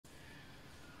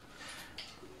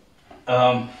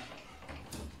Um,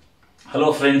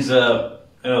 Hello, friends.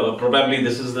 Probably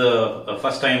this is the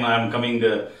first time I am coming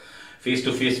face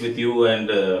to face with you, and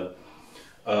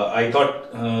I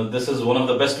thought this is one of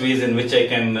the best ways in which I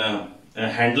can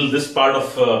handle this part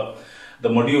of the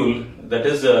module, that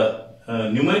is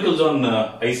numericals on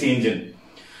IC engine.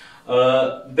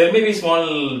 There may be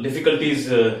small difficulties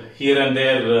here and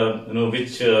there,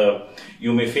 which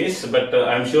you may face, but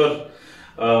I'm sure.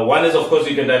 One is, of course,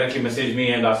 you can directly message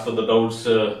me and ask for the doubts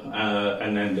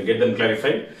and get them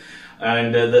clarified.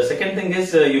 And the second thing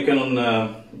is you can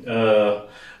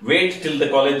wait till the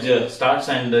college starts,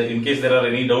 and in case there are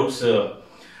any doubts,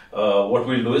 what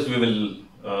we'll do is we will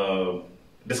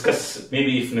discuss,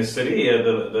 maybe if necessary,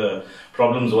 the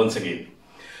problems once again.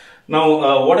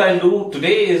 Now, what I'll do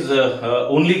today is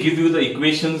only give you the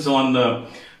equations on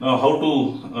how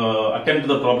to attempt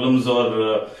the problems,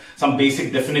 or some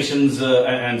basic definitions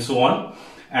and so on.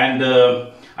 And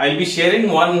I'll be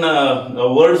sharing one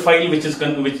Word file which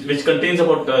contains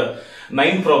about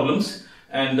 9 problems,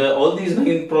 and all these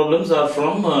 9 problems are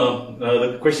from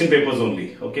the question papers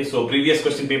only. Okay, so previous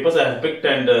question papers I have picked,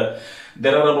 and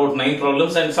there are about 9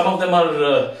 problems, and some of them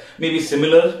are maybe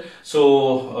similar.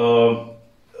 So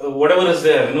whatever is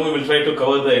there, we will try to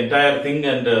cover the entire thing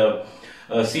and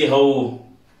see how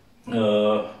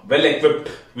well equipped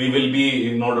we will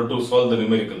be in order to solve the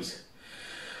numericals.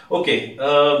 Okay,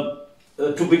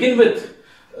 to begin with,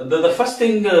 the first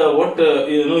thing what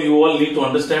you all need to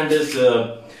understand is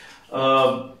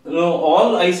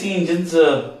all IC engines,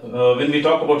 when we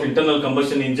talk about internal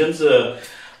combustion engines,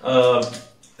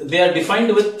 they are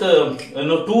defined with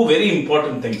two very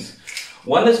important things.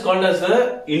 One is called as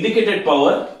the indicated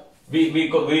power. We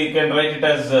can write it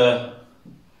as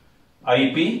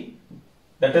IP.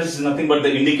 That is nothing but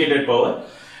the indicated power.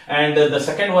 And the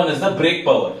second one is the brake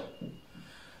power.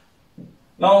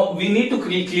 Now, we need to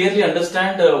clearly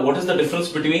understand what is the difference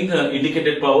between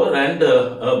indicated power and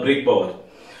brake power.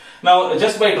 Now,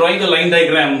 just by drawing a line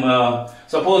diagram,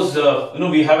 suppose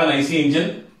we have an IC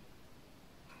engine,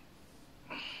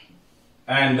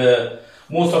 and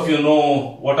most of you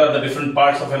know what are the different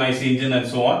parts of an IC engine and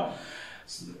so on.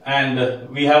 And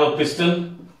we have a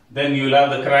piston, then you will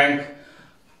have the crank,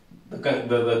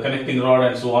 the connecting rod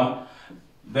and so on,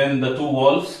 then the 2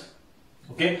 valves.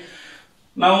 Okay.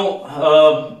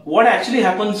 Now, what actually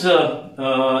happens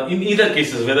in either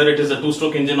cases, whether it is a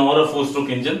 2-stroke engine or a 4-stroke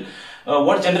engine,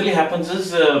 what generally happens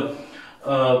is the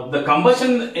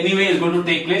combustion anyway is going to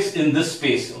take place in this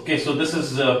space. Okay, so this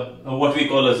is what we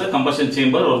call as the combustion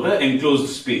chamber, or the enclosed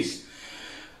space.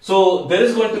 So there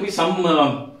is going to be some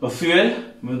fuel,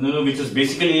 which is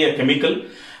basically a chemical,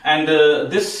 and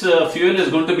this fuel is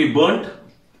going to be burnt,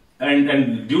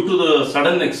 and due to the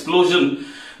sudden explosion,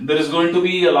 there is going to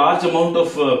be a large amount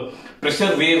of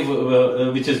pressure wave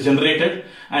which is generated,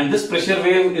 and this pressure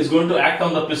wave is going to act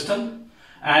on the piston,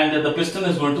 and the piston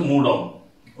is going to move down.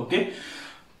 Okay.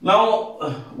 Now,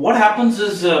 what happens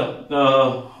is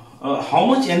how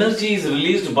much energy is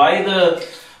released by the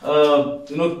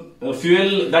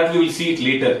fuel, that we will see it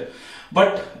later.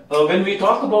 But when we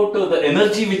talk about the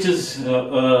energy which is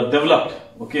developed,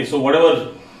 okay, so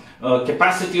whatever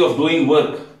capacity of doing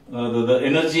work, the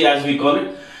energy as we call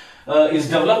it, is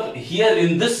developed here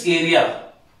in this area.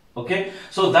 Okay,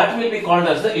 so that will be called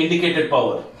as the indicated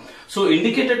power. So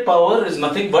indicated power is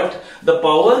nothing but the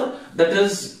power that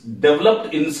is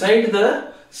developed inside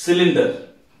the cylinder.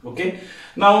 Okay,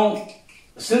 now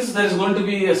since there is going to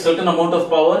be a certain amount of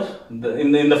power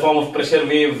in the form of pressure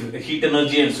wave, heat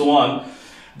energy and so on,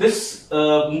 this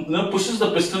pushes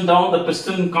the piston down, the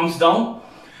piston comes down,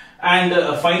 and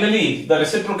finally the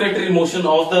reciprocatory motion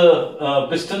of the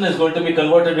piston is going to be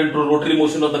converted into rotary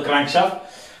motion of the crankshaft.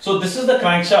 So this is the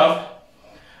crankshaft,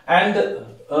 and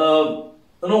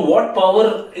what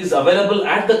power is available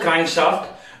at the crankshaft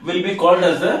will be called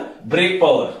as the brake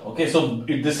power. Okay, so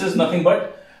this is nothing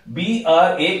but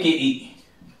BRAKE.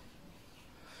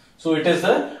 So it is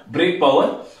the brake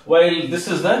power, while this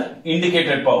is the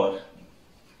indicated power.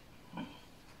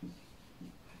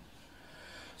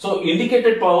 So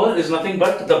indicated power is nothing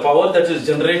but the power that is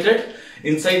generated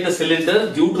inside the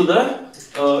cylinder due to the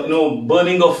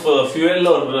burning of fuel,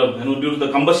 or due to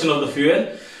the combustion of the fuel,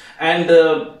 and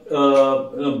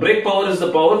brake power is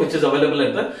the power which is available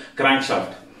at the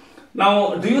crankshaft.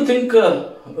 Now, do you think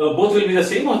both will be the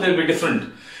same, or they will be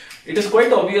different? It is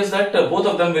quite obvious that both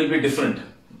of them will be different.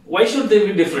 Why should they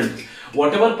be different?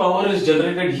 Whatever power is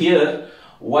generated here,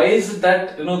 why is it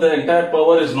that the entire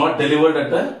power is not delivered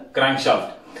at the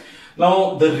crankshaft?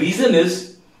 Now, the reason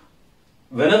is,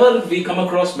 whenever we come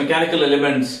across mechanical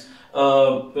elements,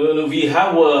 we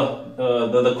have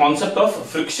the concept of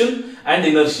friction and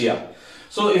inertia.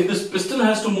 So if this piston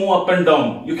has to move up and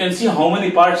down, you can see how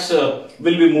many parts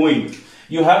will be moving.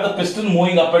 You have the piston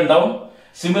moving up and down.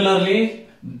 Similarly,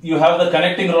 you have the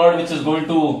connecting rod which is going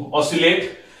to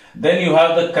oscillate. Then you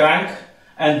have the crank,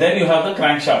 and then you have the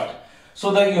crankshaft.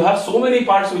 So that you have so many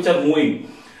parts which are moving.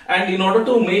 And in order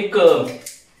to make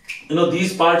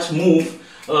these parts move,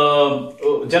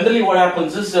 generally what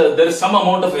happens is there is some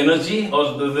amount of energy,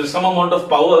 or there is some amount of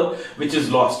power which is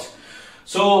lost.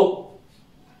 So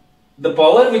the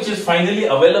power which is finally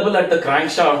available at the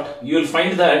crankshaft, you will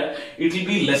find that it will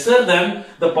be lesser than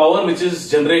the power which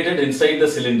is generated inside the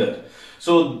cylinder.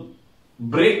 So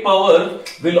brake power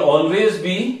will always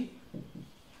be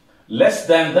less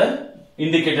than the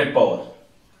indicated power.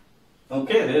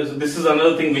 Okay, this is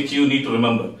another thing which you need to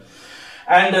remember.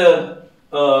 And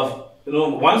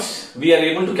once we are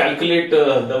able to calculate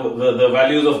the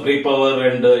values of brake power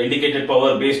and indicated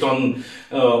power based on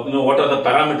what are the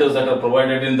parameters that are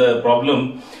provided in the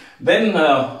problem, then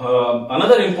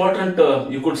another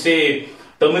important you could say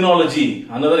terminology,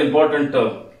 another important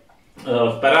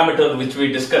parameter which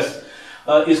we discuss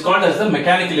is called as the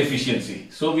mechanical efficiency.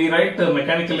 So we write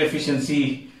mechanical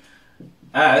efficiency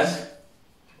as,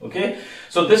 okay,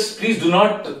 so this, please do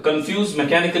not confuse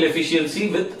mechanical efficiency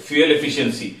with fuel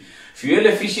efficiency. Fuel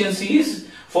efficiency is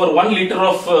for 1 liter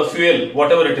of fuel,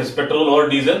 whatever it is, petrol or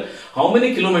diesel, how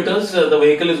many kilometers the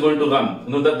vehicle is going to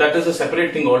run. That is a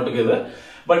separate thing altogether.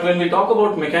 But when we talk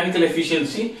about mechanical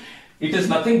efficiency, it is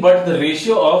nothing but the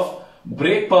ratio of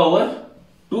brake power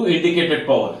to indicated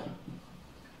power.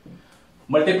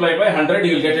 Multiplied by 100,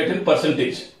 you will get it in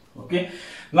percentage. Okay.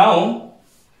 Now,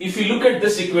 if you look at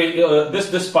this equation,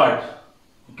 this part,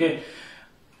 okay,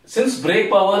 since brake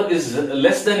power is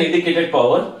less than indicated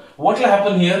power, what will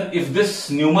happen here? If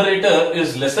this numerator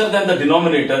is lesser than the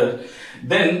denominator,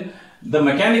 then the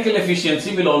mechanical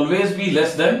efficiency will always be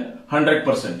less than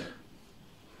 100%.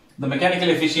 The mechanical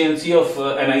efficiency of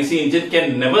an IC engine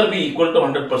can never be equal to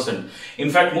 100%. In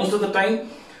fact, most of the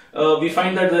time, we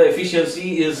find that the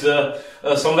efficiency is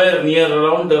somewhere near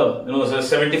around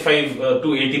 75 to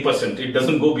 80%. It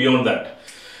doesn't go beyond that.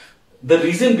 The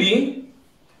reason being,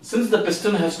 since the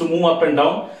piston has to move up and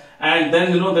down, and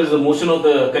then there is a motion of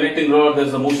the connecting rod, there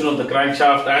is a motion of the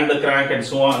crankshaft and the crank and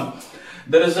so on,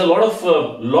 there is a lot of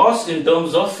loss in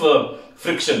terms of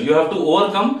friction. You have to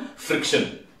overcome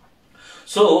friction.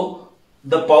 So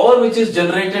the power which is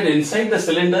generated inside the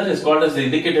cylinder is called as the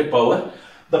indicated power.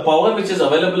 The power which is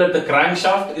available at the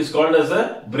crankshaft is called as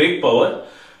the brake power.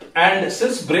 And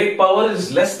since brake power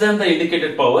is less than the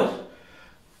indicated power,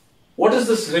 what is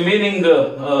this remaining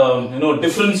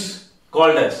difference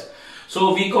called as?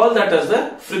 So we call that as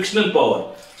the frictional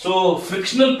power. So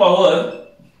frictional power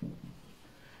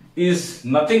is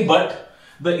nothing but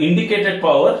the indicated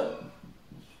power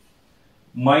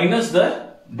minus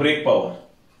the brake power.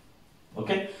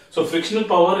 Okay. So frictional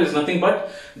power is nothing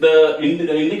but the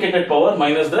indicated power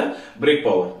minus the brake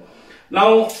power.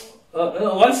 Now,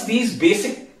 once these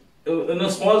basic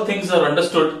small things are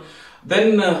understood,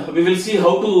 then we will see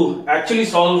how to actually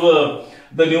solve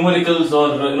the numericals,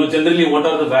 or generally what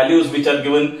are the values which are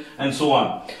given and so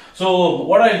on. So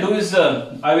what I'll do is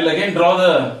I will again draw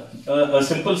a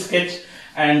simple sketch,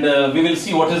 and we will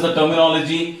see what is the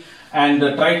terminology, and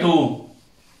try to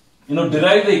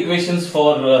derive the equations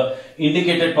for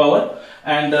indicated power.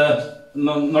 And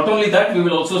not only that, we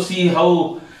will also see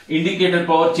how indicated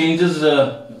power changes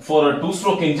for a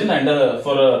 2-stroke engine and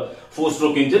for a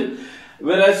 4-stroke engine.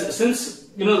 Whereas since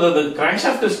the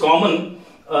crankshaft is common,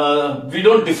 we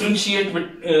don't differentiate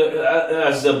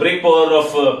as the brake power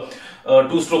of a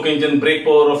 2-stroke engine, brake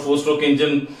power of 4-stroke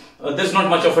engine. There's not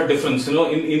much of a difference. In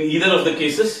either of the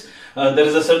cases, there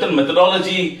is a certain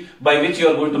methodology by which you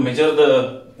are going to measure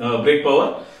the brake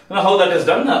power. How that is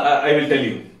done, I will tell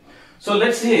you. So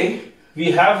let's say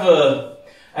we have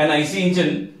an IC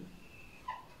engine,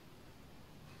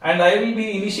 and I will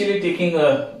be initially taking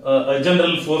a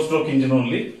general 4-stroke engine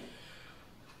only.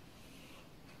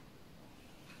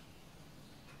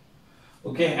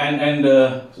 Okay, and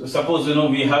suppose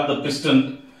we have the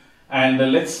piston,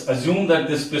 and let's assume that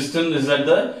this piston is at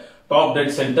the top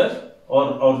dead center,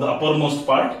 or the uppermost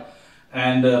part,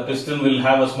 and piston will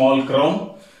have a small crown.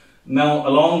 Now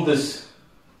along this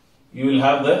you will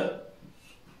have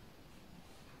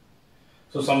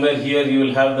so somewhere here you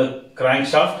will have the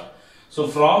crankshaft. So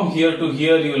from here to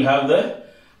here you will have the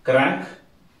crank,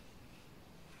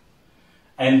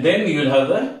 and then you will have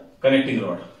the connecting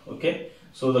rod. Okay,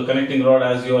 so the connecting rod,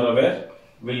 as you are aware,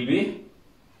 will be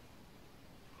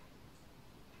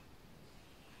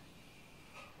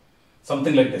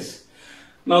something like this.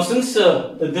 Now since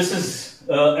this is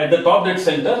at the top dead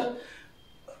center,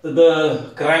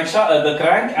 the crank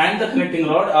and the connecting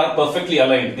rod are perfectly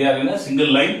aligned. They are in a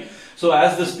single line. So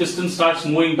as this piston starts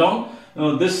moving down,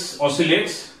 this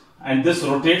oscillates and this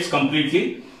rotates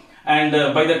completely. And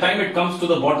by the time it comes to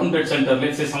the bottom dead center,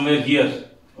 let's say somewhere here.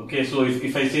 Okay, so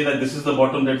if I say that this is the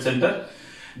bottom dead center,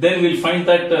 then we'll find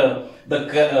that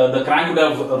the crank would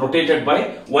have rotated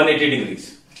by 180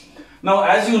 degrees. Now,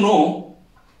 as you know,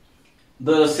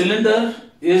 the cylinder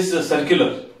is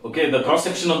circular. Okay, the cross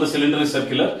section of the cylinder is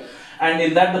circular, and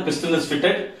in that the piston is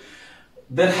fitted.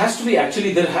 There has to be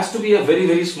a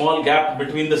very small gap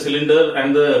between the cylinder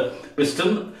and the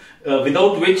piston,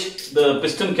 without which the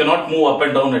piston cannot move up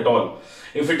and down at all.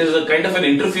 If it is a kind of an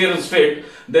interference fit,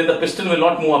 then the piston will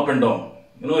not move up and down.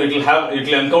 You know, it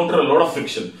will encounter a lot of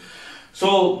friction.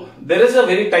 So there is a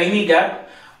very tiny gap,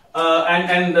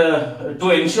 and to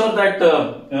ensure that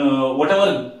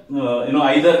whatever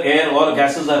either air or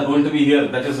gases are going to be here,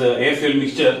 that is air fuel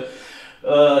mixture,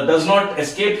 does not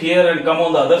escape here and come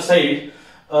on the other side,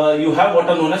 you have what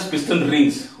are known as piston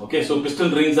rings. Okay, so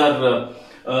piston rings are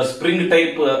spring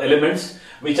type elements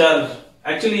which are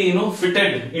actually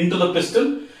fitted into the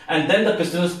piston, and then the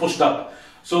piston is pushed up.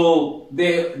 So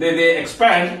they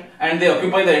expand and they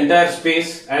occupy the entire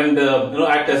space and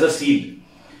act as a seal.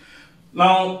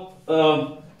 Now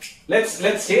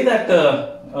let's say that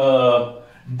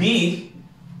D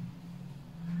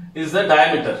is the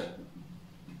diameter,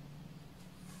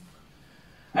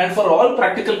 and for all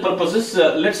practical purposes,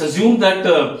 let's assume that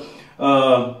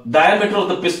diameter of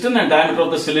the piston and diameter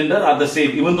of the cylinder are the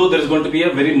same. Even though there is going to be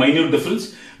a very minute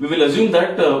difference, we will assume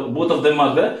that both of them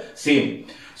are the same.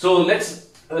 So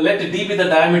let D be the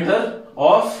diameter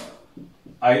of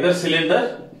either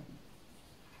cylinder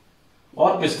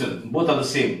or piston. Both are the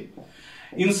same.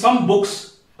 In some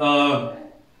books,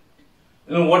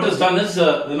 what is done is,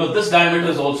 this diameter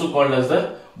is also called as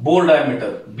the bore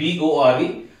diameter,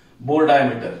 B-O-R-E, bore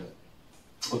diameter.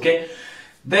 Okay.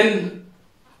 Then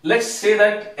let's say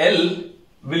that L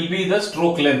will be the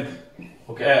stroke length.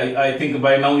 Okay, I think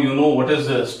by now you know what is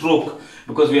a stroke,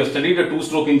 because we have studied a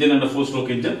 2-stroke engine and a 4-stroke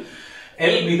engine.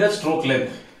 L be the stroke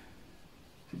length.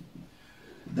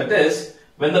 That is,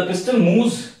 when the piston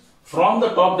moves from the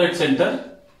top dead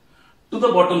center to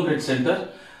the bottom dead center,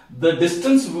 the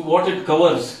distance what it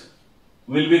covers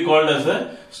will be called as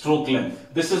the stroke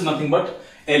length. This is nothing but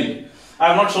L. I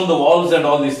have not shown the valves and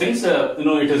all these things. It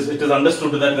is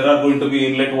understood that there are going to be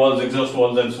inlet valves, exhaust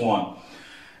valves, and so on.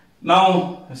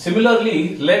 Now,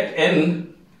 similarly, let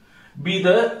N be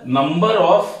the number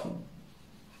of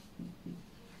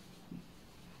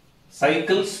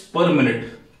cycles per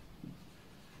minute.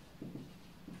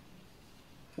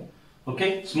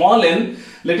 Okay, small n,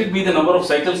 let it be the number of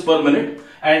cycles per minute,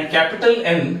 and capital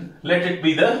N, let it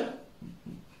be the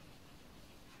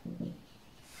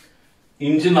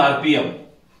engine RPM.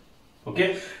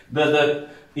 Okay, the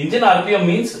engine RPM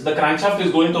means the crankshaft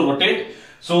is going to rotate.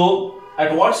 So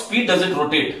at what speed does it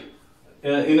rotate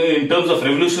in terms of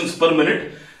revolutions per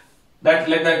minute? Let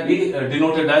that be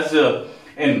denoted as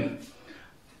N.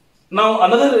 Now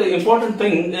another important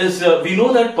thing is, we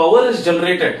know that power is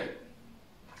generated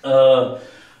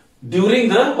during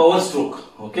the power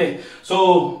stroke. Okay,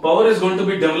 so power is going to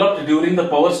be developed during the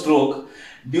power stroke,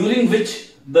 during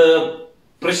which the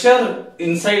pressure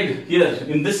inside here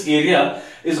in this area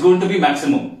is going to be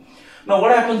maximum. Now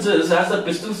what happens is, as the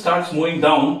piston starts moving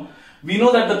down, we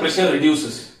know that the pressure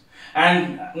reduces,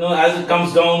 and as it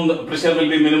comes down, the pressure will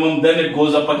be minimum, then it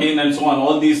goes up again, and so on.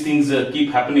 All these things keep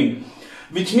happening,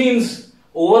 which means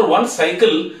over one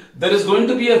cycle there is going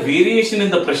to be a variation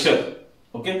in the pressure.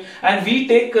 Okay, and we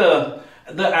take the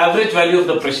average value of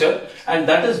the pressure, and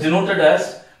that is denoted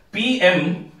as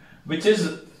PM, which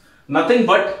is nothing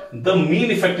but the mean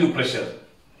effective pressure.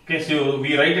 Okay, so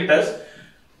we write it as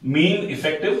mean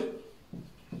effective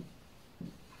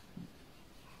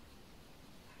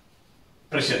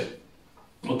pressure.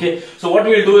 Okay, so what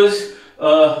we'll do is,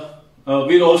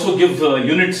 we'll also give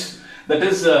units, that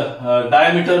is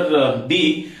diameter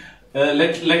D,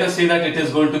 let us say that it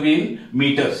is going to be in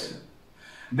meters.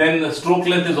 Then stroke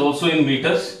length is also in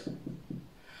meters.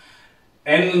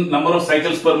 N number of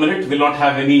cycles per minute will not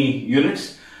have any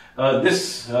units.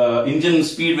 This engine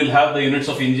speed will have the units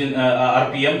of engine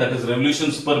RPM, that is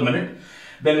revolutions per minute.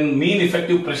 Then mean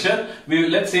effective pressure,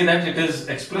 let's say that it is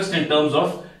expressed in terms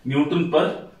of Newton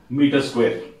per meter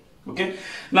square. Okay.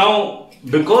 Now,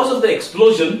 because of the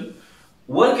explosion,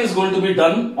 work is going to be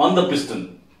done on the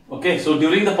piston. Okay. So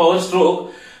during the power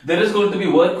stroke, there is going to be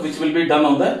work which will be done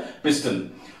on the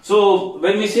piston. So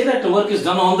when we say that the work is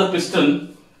done on the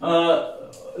piston,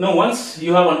 now once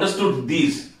you have understood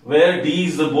these, where D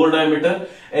is the bore diameter,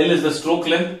 L is the stroke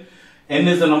length, N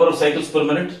is the number of cycles per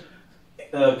minute,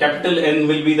 capital N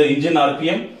will be the engine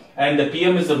RPM, and the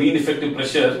PM is the mean effective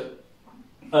pressure.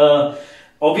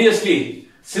 Obviously,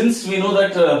 since we know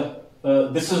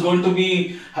that this is going to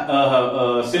be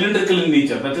cylindrical in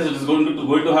nature, that is, it is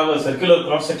going to have a circular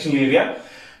cross-sectional area,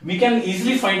 we can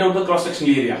easily find out the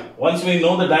cross-sectional area. Once we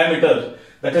know the diameter,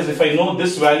 that is, if I know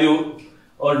this value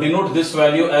or denote this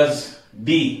value as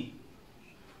D.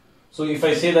 So if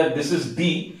I say that this is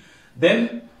D,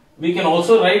 then we can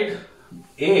also write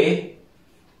A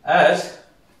as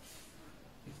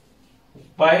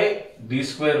pi d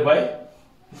square by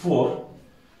 4.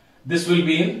 This will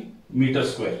be in meter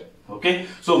square. Okay.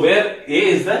 So where A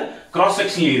is the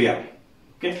cross-sectional area.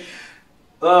 Okay.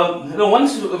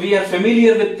 Once we are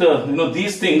familiar with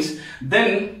these things,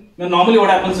 then normally what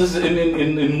happens is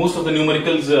in most of the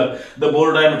numericals, the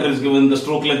bore diameter is given, the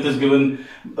stroke length is given,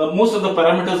 most of the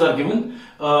parameters are given,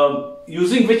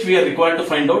 using which we are required to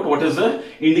find out what is the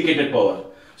indicated power.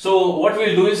 So what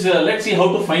we'll do is, let's see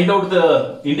how to find out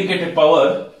the indicated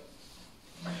power.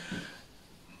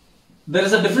 There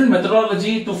is a different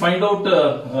methodology to find out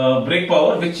brake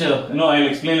power, which I'll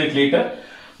explain it later.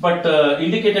 But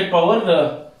indicated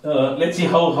power, let's see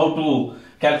how to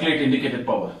calculate indicated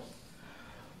power.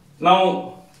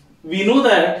 Now, we know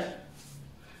that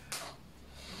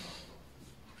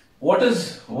what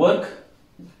is work?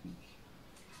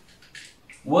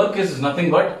 Work is nothing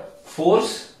but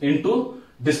force into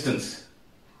distance.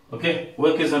 Okay,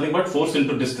 work is nothing but force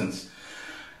into distance.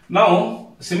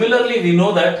 Now, similarly, we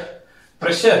know that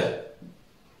pressure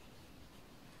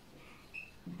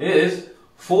is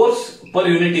force per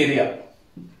unit area.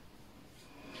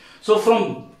 So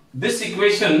from this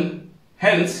equation,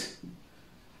 hence,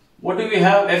 what do we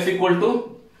have? F is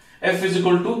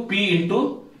equal to P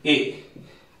into A.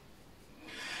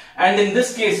 And in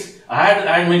this case, I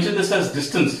had mentioned this as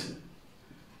distance.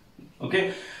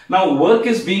 Okay. Now work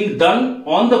is being done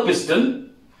on the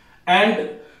piston, and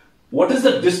what is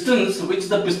the distance which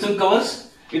the piston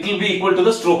covers? It will be equal to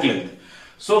the stroke length.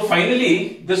 So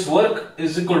finally, this work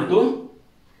is equal to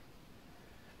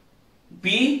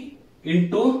P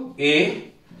into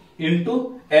A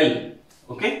into L.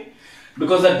 Okay.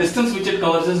 Because the distance which it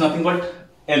covers is nothing but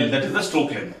L, that is the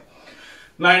stroke length.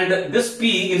 Now, and this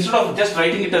P, instead of just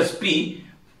writing it as P,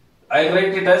 I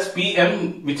write it as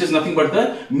PM, which is nothing but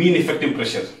the mean effective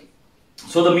pressure.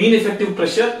 So the mean effective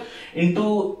pressure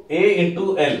into A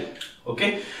into L.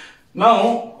 Okay.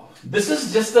 Now, this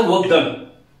is just the work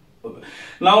done.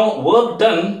 Now, work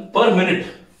done per minute.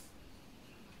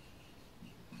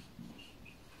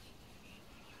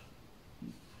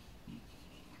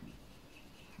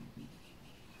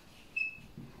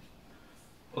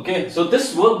 Okay, so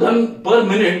this work done per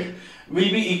minute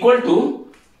will be equal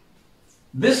to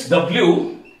this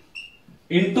W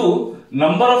into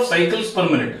number of cycles per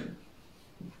minute.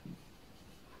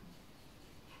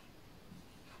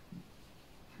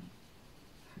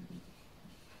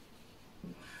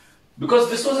 Because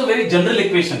this was a very general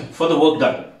equation for the work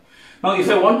done. Now, if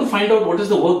I want to find out what is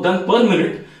the work done per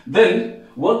minute, then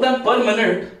work done per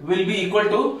minute will be equal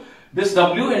to this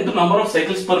W into number of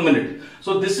cycles per minute.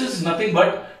 So this is nothing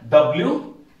but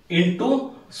W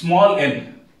into small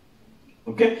n.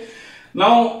 Okay.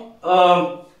 Now,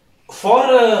 for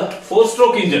a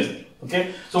 4-stroke engine,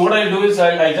 okay. So what I'll do is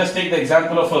I'll just take the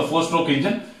example of a 4-stroke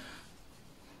engine.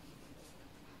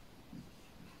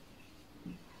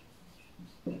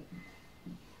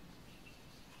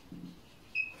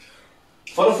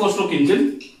 For a 4-stroke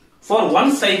engine, for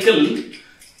one cycle,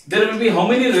 there will be how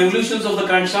many revolutions of the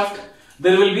crankshaft?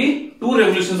 There will be 2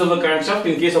 revolutions of the crankshaft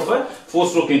in case of a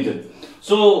 4-stroke engine.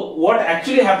 So what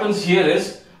actually happens here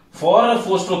is, for a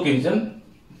 4-stroke engine,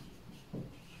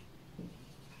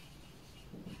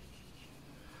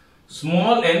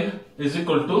 small n is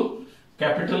equal to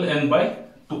capital N by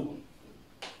 2.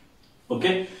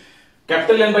 Okay,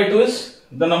 capital N by 2 is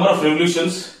the number of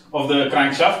revolutions of the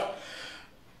crankshaft,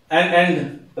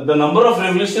 and the number of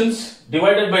revolutions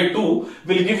divided by 2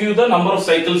 will give you the number of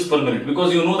cycles per minute,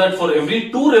 because you know that for every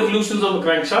 2 revolutions of the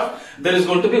crankshaft there is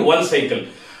going to be 1 cycle.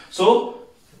 So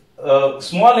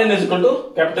small n is equal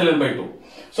to capital N by 2.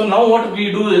 So now what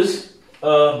we do is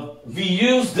we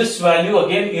use this value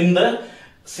again in the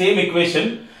same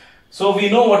equation. So we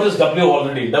know what is W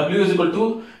already. W is equal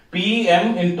to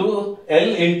PM into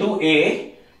L into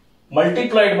A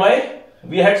multiplied by,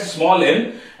 we had small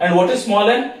n, and what is small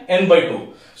n? N by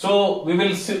 2. So we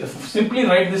will simply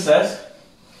write this as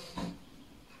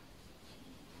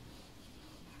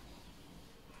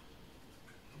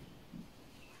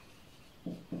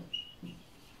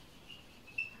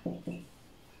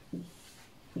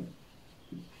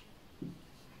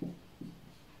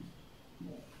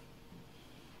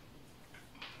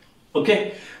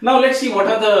Okay. Now let's see what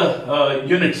are the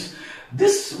units.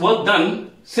 This work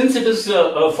done, since it is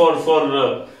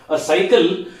for a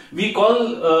cycle, we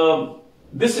call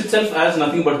this itself as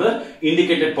nothing but the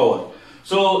indicated power.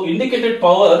 So indicated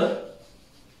power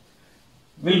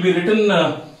will be written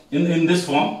in this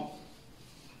form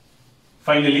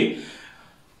finally.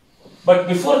 But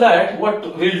before that,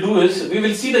 what we'll do is we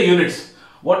will see the units.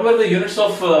 What were the units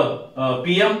of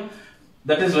PM?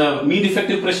 That is mean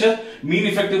effective pressure. Mean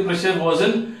effective pressure was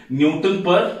in Newton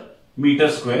per meter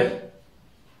square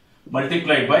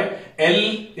multiplied by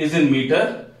L is in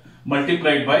meter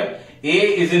multiplied by A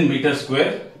is in meter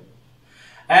square,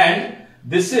 and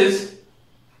this is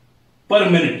per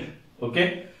minute.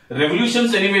 Okay,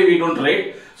 revolutions anyway we don't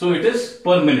write, so it is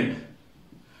per minute.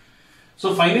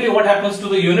 So finally what happens to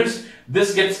the units?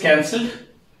 This gets cancelled,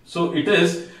 so it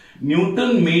is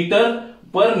Newton meter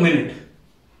per minute.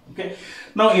 Okay.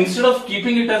 Now instead of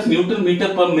keeping it as Newton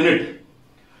meter per minute,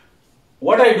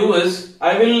 what I do is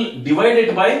I will divide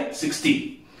it by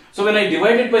 60. So when I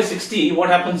divide it by 60, what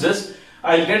happens is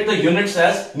I'll get the units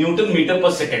as Newton meter per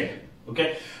second.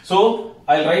 Okay. So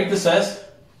I'll write this as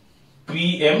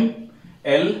PM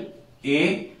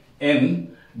LAN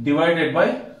divided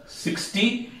by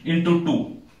 60 into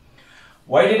 2.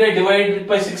 Why did I divide it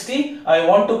by 60? I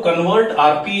want to convert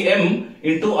RPM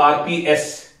into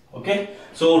RPS. Okay.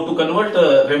 So to convert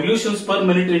revolutions per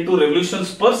minute into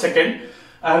revolutions per second,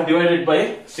 I have divided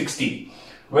by 60.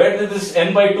 Where did this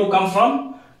n by 2 come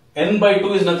from? N by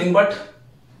 2 is nothing but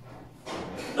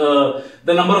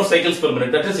the number of cycles per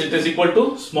minute. That is, it is equal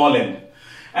to small n.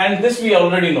 And this we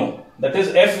already know. That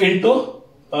is F into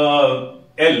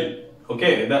L.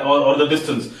 Okay, or the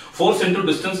distance. Force into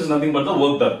distance is nothing but the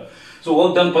work done. So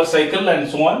work done per cycle and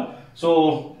so on.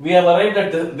 So we have arrived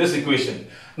at this equation.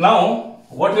 Now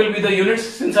what will be the units?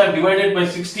 Since I have divided by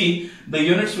 60, the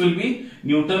units will be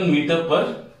Newton meter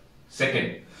per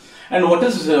second. And what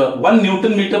is 1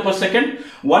 Newton meter per second?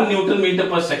 1 Newton meter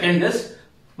per second is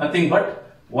nothing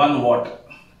but 1 watt.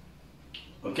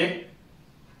 Okay.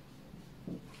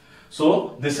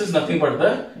 So this is nothing but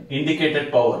the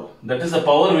indicated power. That is the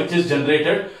power which is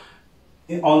generated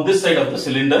on this side of the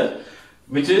cylinder,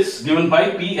 which is given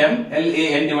by PM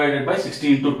LAN divided by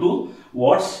 60 into 2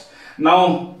 watts.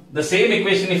 Now the same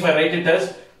equation, if I write it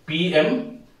as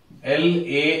PM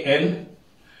LAN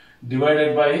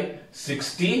divided by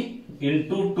 60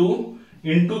 into 2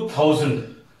 into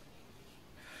 1000,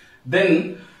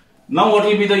 then now what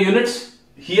will be the units?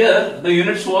 Here the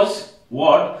units was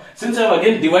watt. Since I have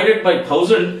again divided by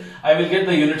 1000, I will get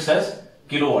the units as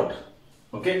kilowatt.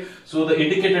 Okay, so the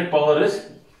indicated power is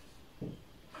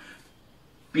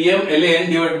PM LAN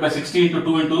divided by 60 into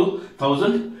 2 into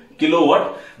 1000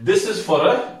 kilowatt. This is for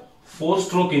a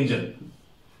 4-stroke engine.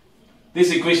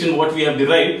 This equation what we have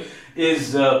derived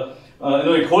is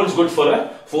it holds good for a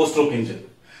 4-stroke engine.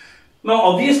 Now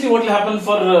obviously what will happen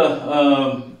for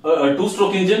a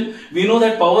 2-stroke engine? We know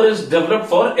that power is developed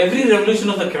for every revolution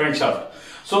of the crankshaft.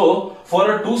 So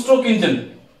for a 2-stroke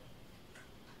engine,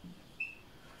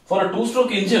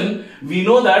 we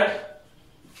know that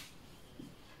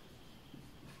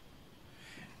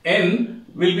N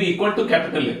will be equal to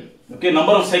capital N. Okay,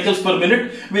 number of cycles per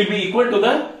minute will be equal to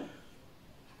the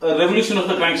revolution of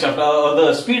the crankshaft or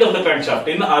the speed of the crankshaft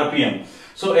in RPM.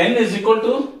 So N is equal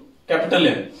to capital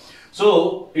N.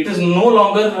 So it is no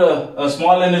longer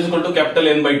small n is equal to capital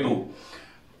N by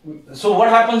 2. So what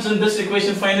happens in this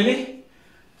equation finally?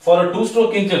 For a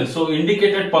 2-stroke engine, so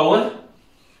indicated power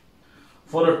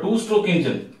for a 2-stroke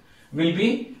engine will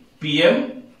be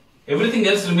PM, everything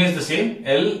else remains the same,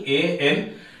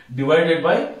 LAN divided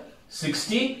by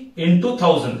 60 into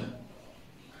 1000.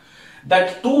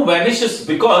 That 2 vanishes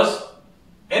because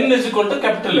N is equal to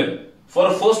capital N. For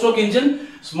a 4-stroke engine,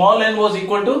 small n was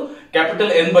equal to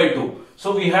capital N by 2.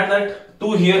 So we had that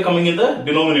 2 here coming in the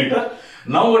denominator.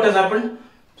 Now what has happened?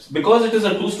 Because it is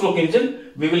a 2-stroke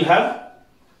engine, we will have,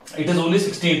 it is only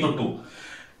 60 into 2.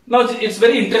 Now it's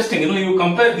very interesting, you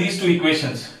compare these 2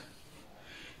 equations.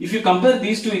 If you compare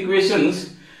these 2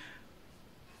 equations,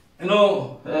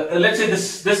 let's say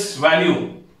this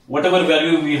value, whatever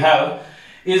value we have,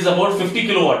 is about 50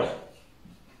 kilowatt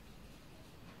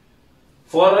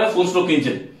for a 4-stroke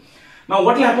engine. Now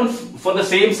what will happen for the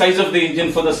same size of the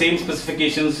engine, for the same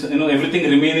specifications, everything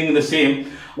remaining the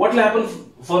same? What will happen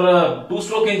for a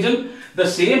 2-stroke engine? The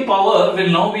same power will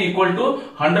now be equal to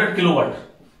 100 kilowatt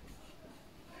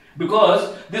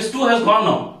because this 2 has gone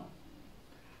now.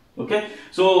 Okay,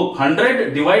 so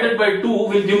 100 divided by 2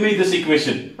 will give me this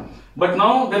equation. But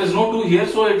now there is no 2 here,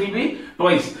 so it will be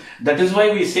twice. That is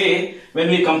why we say, when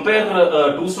we compare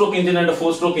a 2-stroke engine and a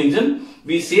 4-stroke engine,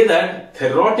 we say that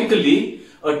theoretically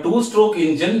a 2-stroke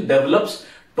engine develops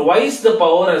twice the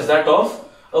power as that of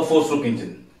a 4-stroke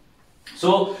engine.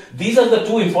 So these are the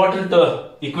two important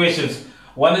equations.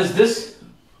 One is this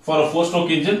for a 4-stroke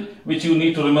engine, which you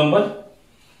need to remember,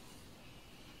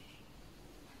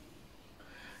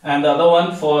 and the other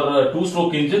one for a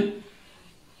 2-stroke engine,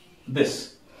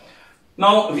 this.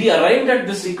 Now we arrived at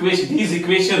this equation, these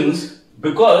equations,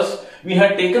 because we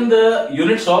had taken the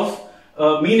units of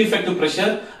mean effective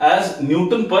pressure as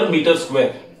Newton per meter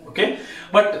square. Okay,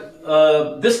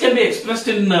 but this can be expressed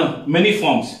in many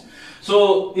forms.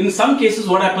 So in some cases,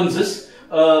 what happens is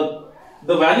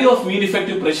the value of mean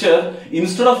effective pressure,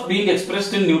 instead of being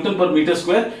expressed in Newton per meter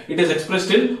square, it is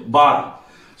expressed in bar.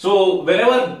 So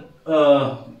wherever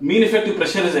mean effective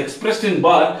pressure is expressed in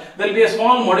bar, there will be a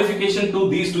small modification to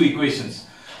these two equations.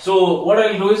 So what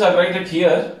I will do is I will write it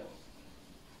here.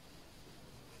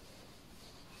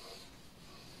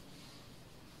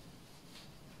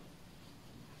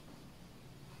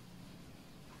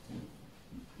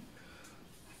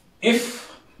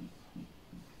 If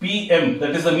PM,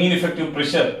 that is the mean effective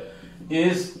pressure,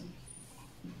 is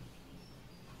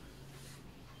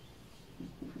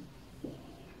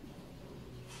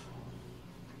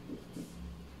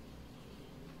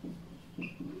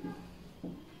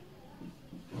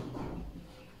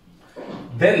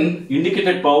then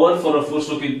indicated power for a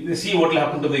 4-stroke engine, see what will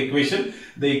happen to the equation.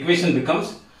 The equation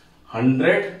becomes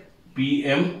 100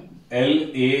 PM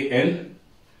LAN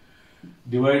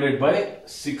divided by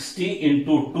 60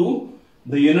 into 2.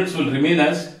 The units will remain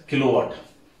as kilowatt.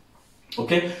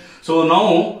 Okay, so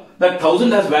now that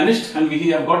 1000 has vanished and we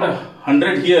have got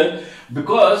 100 here,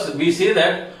 because we say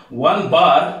that 1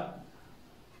 bar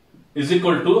is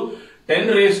equal to 10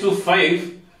 raised to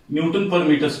 5 Newton per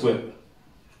meter square.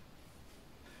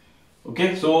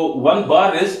 Okay, so 1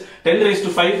 bar is 10 raised to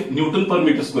 5 Newton per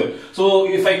meter square. So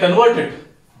if I convert it,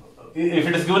 if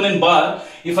it is given in bar,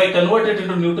 if I convert it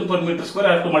into Newton per meter square,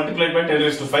 I have to multiply it by 10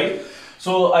 raised to 5.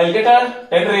 So I'll get a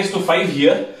 10 raised to 5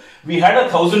 here. We had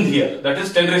 1000 here, that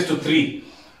is 10 raised to 3.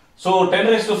 So 10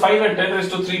 raised to 5 and 10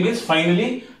 raised to 3 means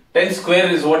finally 10 square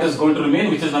is what is going to remain,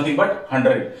 which is nothing but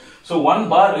 100. So 1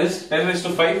 bar is 10 raised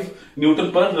to 5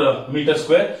 Newton per meter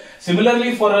square.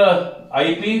 Similarly, for a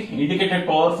IP, indicated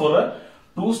power for a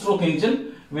 2-stroke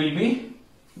engine will be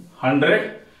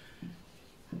 100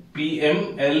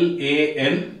 PM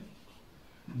LAN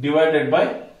divided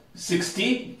by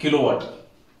 60 kilowatt.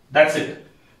 That's it.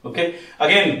 Okay.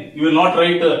 Again, you will not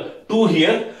write 2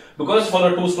 here, because for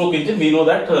a 2-stroke engine we know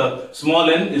that small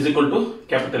n is equal to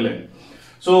capital N.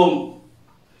 So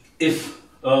if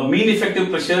mean effective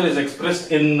pressure is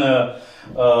expressed in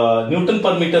Newton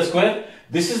per meter square,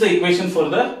 this is the equation for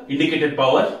the indicated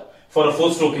power for a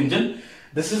 4-stroke engine.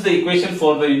 This is the equation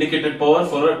for the indicated power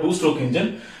for a 2-stroke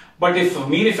engine. But if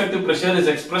mean effective pressure is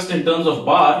expressed in terms of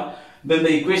bar, then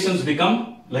the equations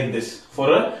become like this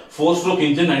for a 4-stroke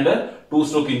engine and a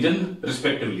 2-stroke engine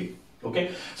respectively.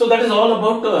 Okay, so that is all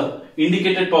about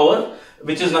indicated power,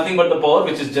 which is nothing but the power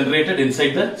which is generated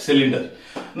inside the cylinder.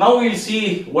 Now we will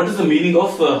see what is the meaning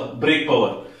of brake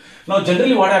power. Now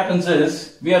generally what happens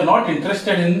is, we are not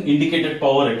interested in indicated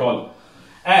power at all,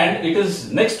 and it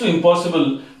is next to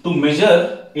impossible to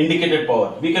measure indicated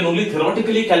power. We can only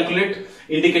theoretically calculate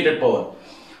indicated power.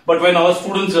 But when our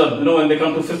students, when they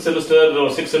come to 5th semester or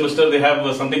 6th semester, they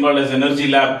have something called as energy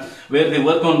lab, where they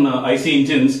work on IC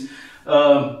engines.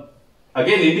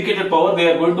 Again, indicated power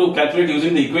they are going to calculate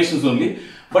using the equations only.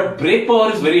 But brake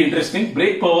power is very interesting.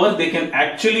 Brake power, they can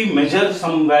actually measure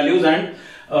some values and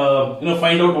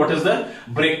find out what is the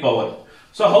brake power.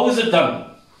 So how is it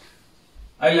done?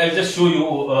 I'll just show you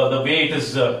the way it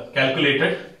is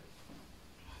calculated.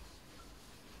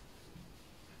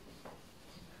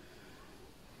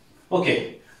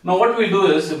 Okay, now what we'll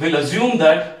do is, we'll assume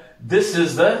that this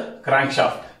is the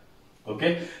crankshaft.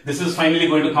 Okay, this is finally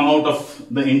going to come out of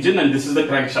the engine, and this is the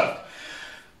crankshaft.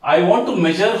 I want to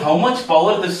measure how much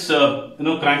power this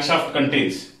crankshaft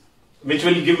contains, which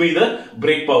will give me the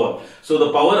brake power. So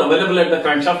the power available at the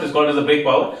crankshaft is called as the brake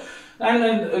power,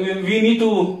 and we need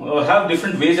to have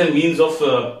different ways and means of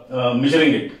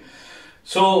measuring it.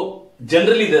 So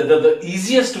generally the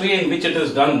easiest way in which it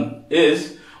is done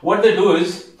is, what they do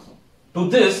is, to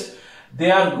this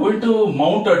they are going to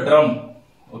mount a drum.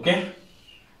 Okay,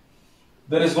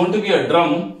 there is going to be a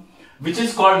drum which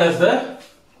is called as the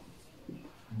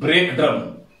brake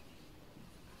drum.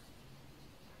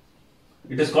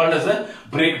 It is called as a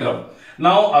brake drum.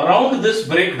 Now around this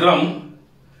brake drum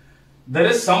there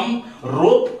is some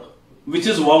rope which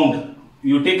is wound.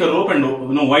 You take a rope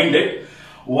and wind it.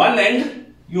 One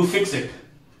end you fix it.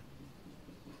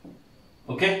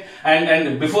 Okay,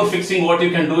 and before fixing, what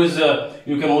you can do is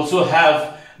you can also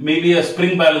have maybe a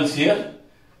spring balance here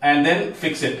and then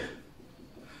fix it.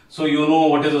 So you know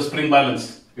what is a spring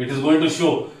balance. It is going to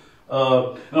show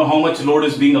how much load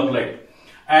is being applied.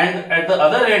 And at the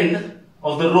other end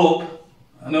of the rope,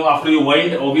 after you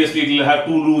wind, obviously it will have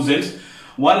two loose ends.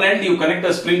 One end you connect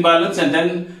a spring balance and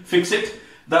then fix it.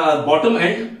 The bottom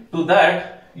end to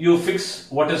that you fix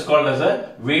what is called as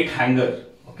a weight hanger.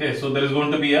 Okay, so there is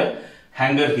going to be a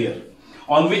hanger here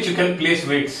on which you can place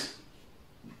weights.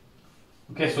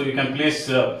 Okay, so you can place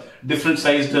different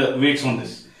sized weights on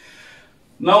this.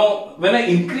 Now, when I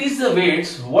increase the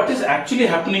weights, what is actually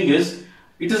happening is,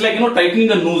 it is like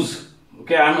tightening a noose.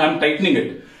 Okay, I'm tightening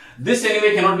it. This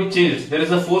anyway cannot be changed. There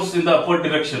is a force in the upward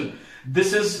direction.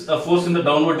 This is a force in the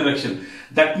downward direction.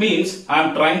 That means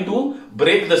I'm trying to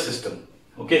brake the system.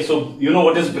 Okay, so you know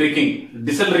what is braking?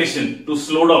 Deceleration, to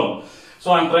slow down.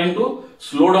 So I'm trying to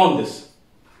slow down this.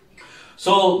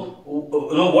 So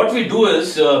what we do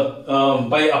is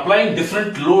by applying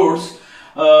different loads,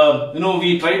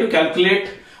 we try to calculate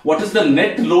what is the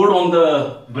net load on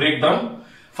the brake drum,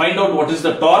 find out what is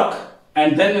the torque,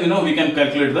 and then we can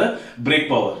calculate the brake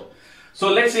power. So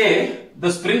let's say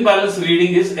the spring balance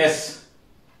reading is S.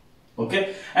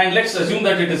 Okay, and let's assume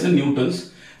that it is in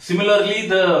newtons. Similarly,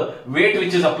 the weight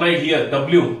which is applied here,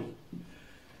 W,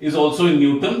 is also in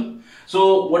newton.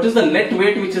 So what is the net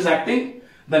weight which is acting?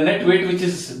 The net weight which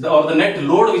is, or the net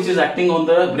load which is acting on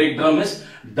the brake drum is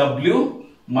W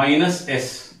minus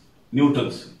S,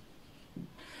 newtons.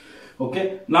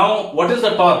 Okay, now what is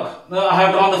the torque? I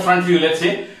have drawn the front view, let's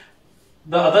say.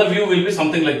 The other view will be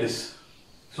something like this.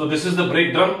 So this is the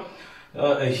brake drum.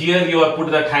 Here you have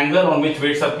put that hanger on which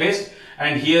weights are placed,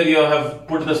 and here you have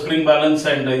put the spring balance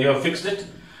and you have fixed it,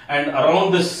 and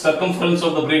around this circumference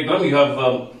of the brake drum you have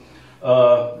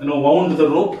wound the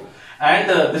rope, and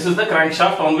this is the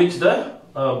crankshaft on which the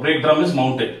brake drum is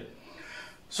mounted.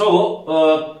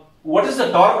 So what is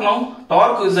the torque now?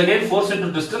 Torque is again force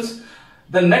into distance.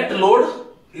 The net load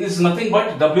is nothing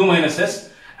but W minus S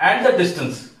and the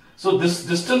distance. So this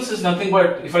distance is nothing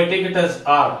but, if I take it as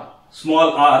R,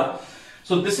 small r,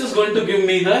 so this is going to give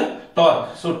me the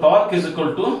torque. So torque is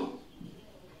equal to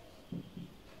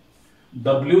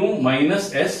W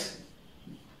minus S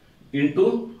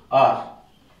into R.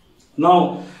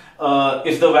 Now,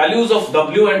 if the values of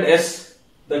W and S,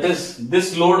 that is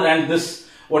this load and this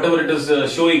whatever it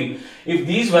is showing, if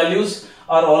these values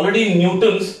are already in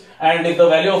newtons, and if the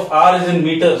value of R is in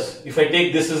meters, if I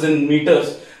take this as in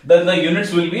meters, then the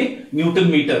units will be Newton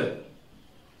meter.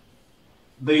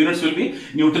 The units will be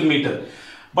Newton meter.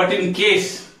 But in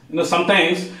case,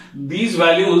 sometimes these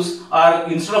values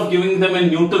are, instead of giving them in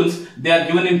newtons, they are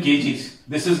given in kgs.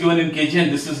 This is given in kg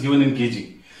and this is given in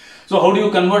kg. So how do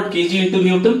you convert kg into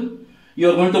Newton?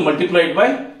 You are going to multiply it by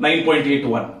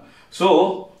 9.81.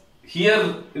 So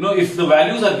here, if the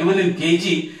values are given in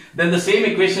kg, then the same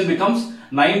equation becomes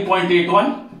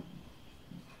 9.81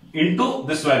 into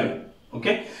this value.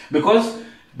 Okay, because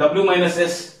W minus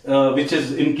S, which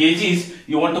is in kgs,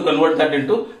 you want to convert that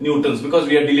into newtons because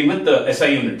we are dealing with the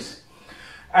SI units.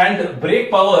 And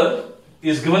brake power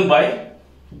is given by,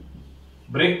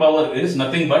 brake power is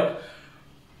nothing but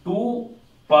 2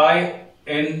 pi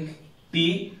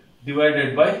nt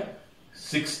divided by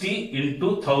 60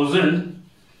 into 1000.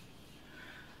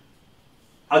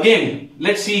 Again,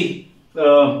 let's see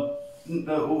why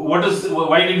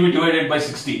did we divide it by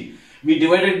 60? We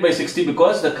divided it by 60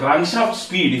 because the crankshaft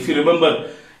speed, if you remember,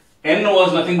 N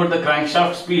was nothing but the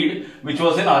crankshaft speed which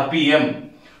was in RPM.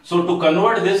 So to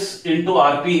convert this into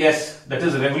RPS, that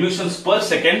is revolutions per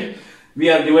second,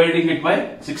 we are dividing it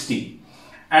by 60.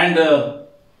 And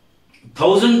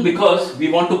 1000 because we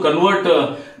want to convert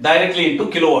directly into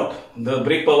kilowatt, the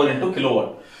brake power into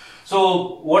kilowatt.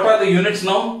 So what are the units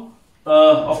now?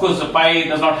 Of course, the pi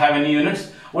does not have any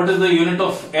units. What is the unit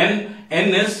of N?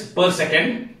 N is per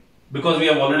second, because we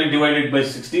have already divided by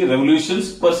 60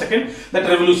 revolutions per second. That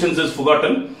revolutions is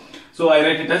forgotten. So I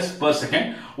write it as per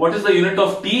second. What is the unit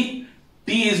of T?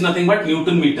 T is nothing but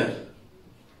Newton meter.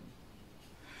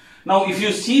 Now if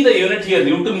you see the unit here,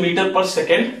 Newton meter per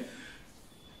second,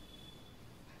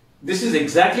 this is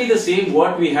exactly the same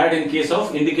what we had in case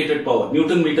of indicated power,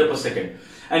 Newton meter per second.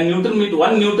 And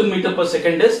 1 Newton meter per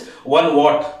second is 1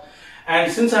 watt.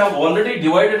 And since I have already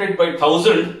divided it by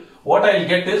 1000, what I will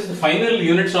get is the final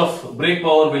units of brake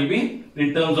power will be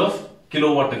in terms of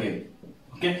kilowatt again.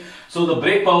 Okay, so the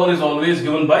brake power is always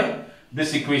given by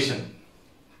this equation.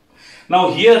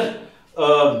 Now here,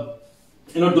 do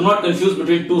not confuse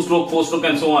between 2-stroke, 4-stroke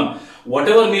and so on.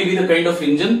 Whatever may be the kind of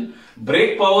engine,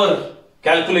 brake power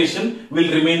calculation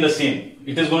will remain the same.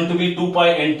 It is going to be 2 pi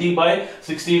nt by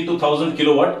 60 into 1000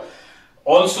 kilowatt.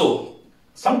 Also,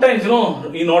 sometimes,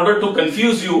 in order to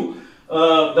confuse you,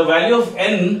 the value of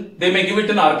n, they may give it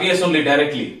in RPS only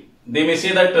directly. They may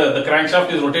say that the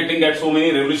crankshaft is rotating at so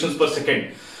many revolutions per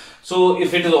second. So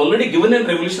if it is already given in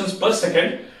revolutions per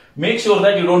second, make sure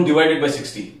that you don't divide it by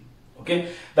 60. Okay,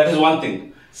 that is one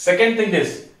thing. Second thing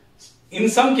is, in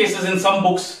some cases, in some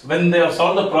books, when they have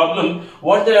solved the problem,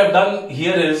 what they have done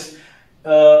here is,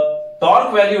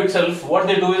 torque value itself, what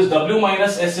they do is W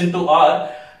minus S into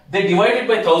R, they divide it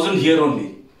by 1000 here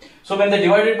only. So when they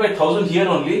divide it by 1000 here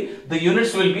only, the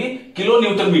units will be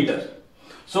kilonewton meter.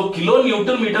 So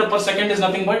kilonewton meter per second is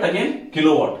nothing but again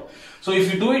kilowatt. So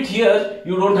if you do it here,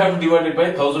 you don't have to divide it by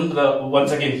 1000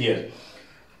 once again here.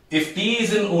 If T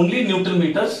is in only Newton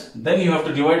meters, then you have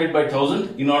to divide it by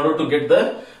 1000 in order to get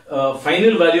the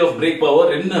final value of brake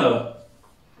power in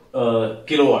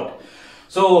kilowatt.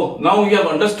 So now we have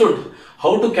understood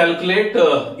how to calculate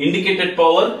indicated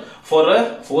power for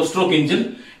a 4-stroke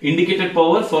engine, indicated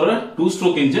power for a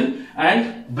 2-stroke engine,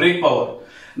 and brake power.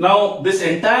 Now this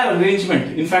entire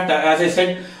arrangement, in fact, as I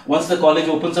said, once the college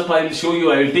opens up, I will show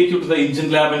you, I will take you to the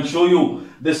engine lab and show you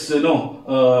this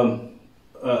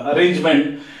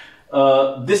arrangement.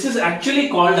 This is actually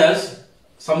called as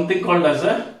something called as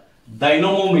a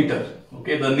dynamometer.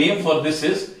 Okay, the name for this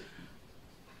is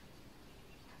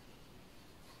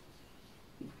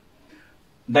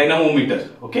dynamometer.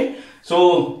 Okay,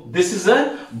 so this is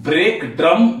a brake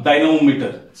drum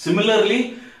dynamometer.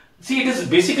 Similarly, see, it is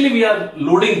basically we are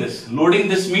loading this. Loading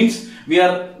this means we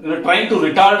are trying to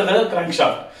retard the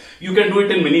crankshaft. You can do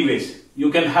it in many ways. You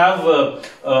can have a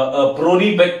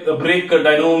Prony brake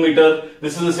dynamometer.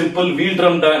 This is a simple wheel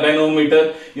drum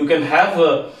dynamometer. You can have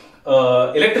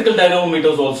electrical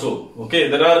dynamometers also. Okay,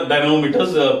 there are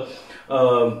dynamometers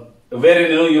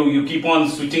where you keep on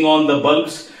switching on the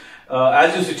bulbs.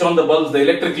 As you switch on the bulbs, the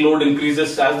electric load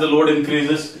increases. As the load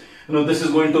increases, this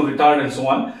is going to retard and so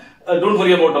on. Don't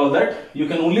worry about all that. You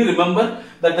can only remember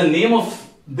that the name of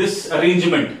this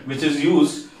arrangement which is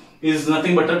used is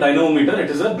nothing but a dynamometer.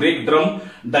 It is a brake drum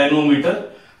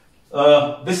dynamometer.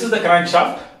 This is the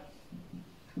crankshaft.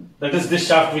 That is this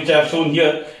shaft which I have shown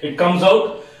here. It comes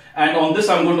out, and on this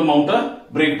I am going to mount a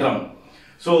brake drum.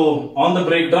 So on the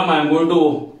brake drum I am going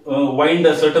to wind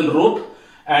a certain rope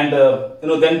and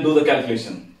then do the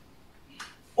calculation.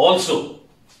 Also,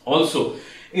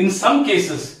 in some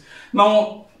cases,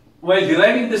 now while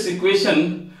deriving this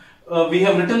equation, we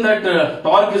have written that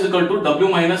torque is equal to W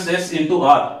minus S into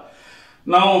R.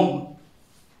 Now,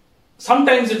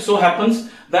 sometimes it so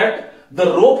happens that the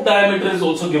rope diameter is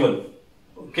also given.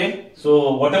 Okay,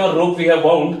 so whatever rope we have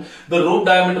wound, the rope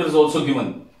diameter is also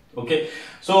given. Okay,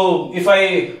 so if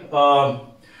I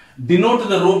denote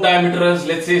the rope diameter as,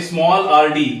 let's say, small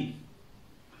rd,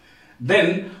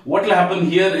 then what will happen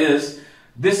here is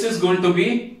this is going to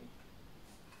be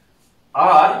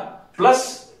r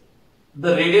plus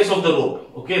the radius of the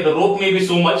rope. Okay, the rope may be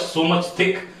so much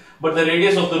thick, but the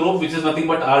radius of the rope, which is nothing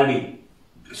but rd.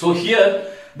 So here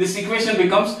this equation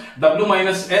becomes W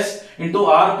minus S into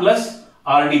R plus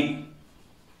rd.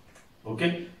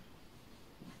 Okay,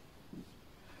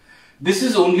 this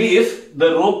is only if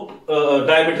the rope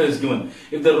diameter is given.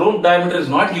 If the rope diameter is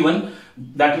not given,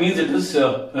 that means it is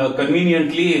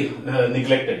conveniently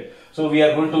neglected. So we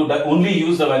are going to only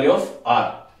use the value of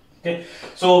R. Okay,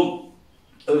 so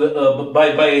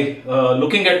by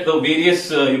looking at the various,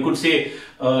 you could say,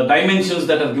 dimensions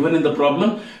that are given in the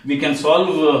problem, we can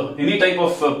solve any type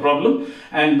of problem.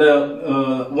 And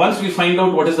once we find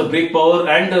out what is the brake power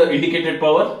and indicated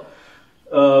power,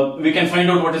 we can find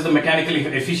out what is the mechanical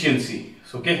efficiency.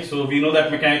 Okay, so we know that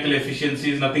mechanical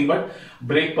efficiency is nothing but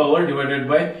brake power divided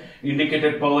by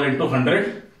indicated power into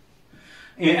 100.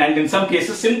 And in some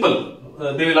cases, simple,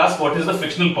 they will ask what is the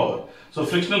frictional power. So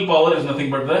frictional power is nothing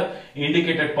but the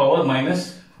indicated power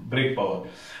minus brake power.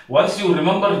 Once you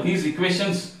remember these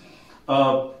equations,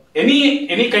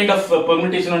 any kind of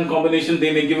permutation and combination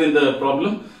they may give in the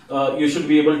problem, you should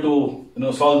be able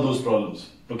to solve those problems.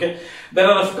 Okay,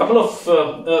 there are a couple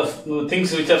of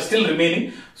things which are still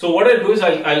remaining. So what I'll do is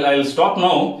I'll stop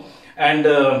now, and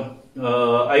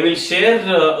I will share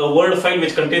a Word file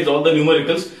which contains all the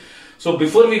numericals. So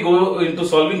before we go into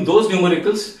solving those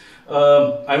numericals,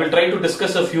 I will try to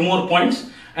discuss a few more points,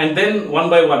 and then one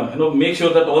by one, make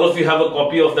sure that all of you have a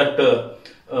copy of that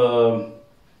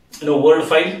Word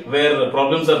file where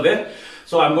problems are there.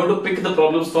 So I'm going to pick the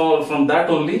problems from that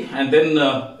only, and then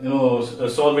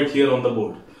solve it here on the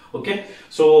board. Okay.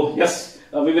 So yes,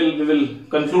 we will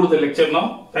conclude the lecture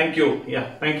now. Thank you.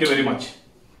 Yeah. Thank you very much.